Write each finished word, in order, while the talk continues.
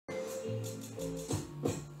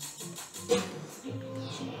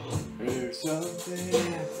There's something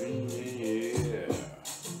happening here,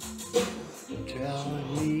 telling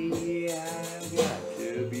me I've got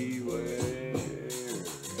to beware.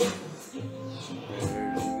 There's a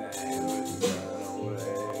man with a gun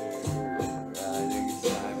away. I think it's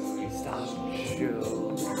time we stop the show.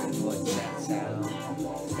 And what's that sound?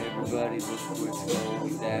 Everybody look what's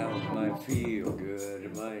going down. It might feel good,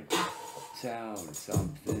 it might sound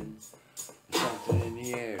something in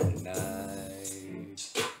the air tonight.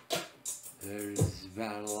 There's a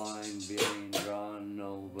battle line being drawn.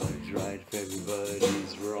 Nobody's right if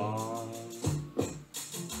everybody's wrong.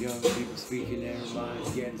 Young people speaking their minds,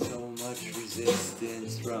 getting so much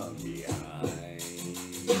resistance from behind.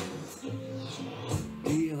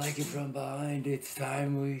 Do you like it from behind? It's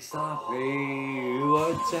time we stop. Hey,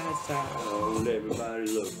 what's that sound? Everybody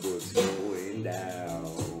look what's going down.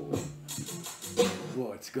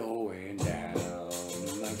 What's going down?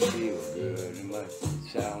 It might feel good, it might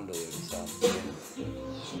sound a little something.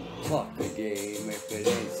 Fuck the game if it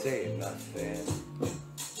ain't saying nothing.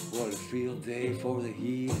 What a field day for the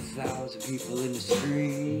heat, 1,000 people in the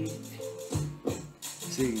street,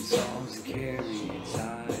 singing songs and carrying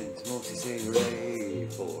signs, mostly saying hooray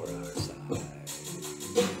for our side.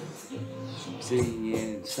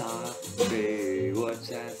 Singing stop, hey, what's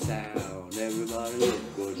that sound? Everybody look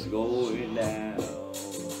what's going down.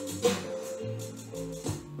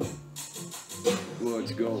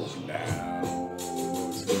 What's going down?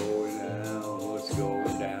 What's going down? What's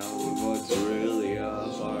going down? What's really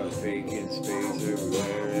up? Are faking space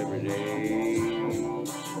everywhere, every day?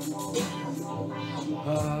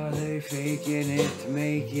 Are they faking it to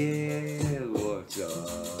make it? What's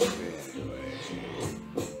up anyway?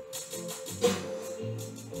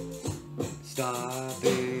 Stop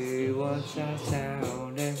it, what's that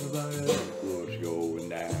sound? Everybody look what's going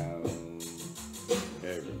down.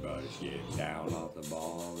 Everybody's getting down off the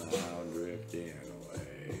ball now, drifting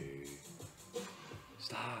away.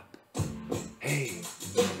 Stop. Hey,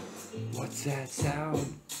 what's that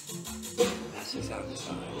sound? That's the sound of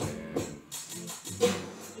silence.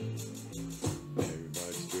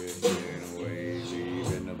 Everybody's drifting away,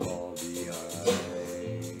 leaving the ball behind.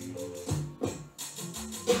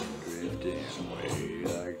 Drifting away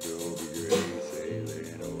like Toby Gray,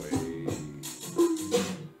 sailing away.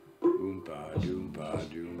 Oompa doompa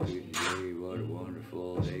doompity day, what a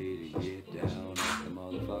wonderful day to get down off the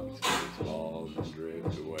motherfucking skates, balls and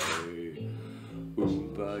drift away.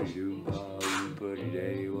 Oompa doompa doompity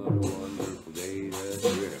day, what a wonderful day to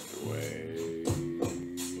drift away.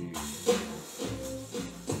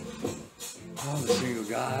 I'm a single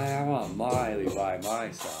guy, I want Miley by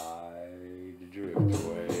my side to drift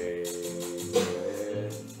away.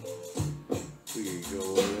 We could go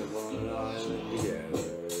live on an island together.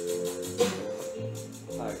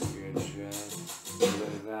 I could just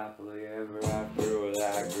live happily ever after with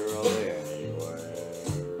that girl anywhere.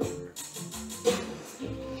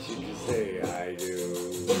 She could say I do,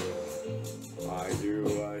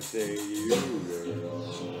 I say you, girl,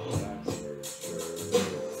 that's for sure.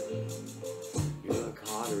 You look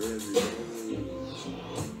hotter every day.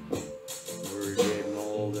 We're getting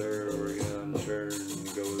older, we're gonna turn and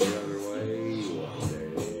go the other way one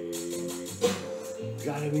day.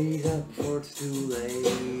 Gotta meet up before it's too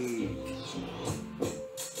late.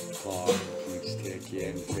 Clock keeps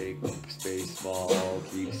ticking, fake space ball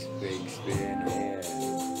keeps fake spinning.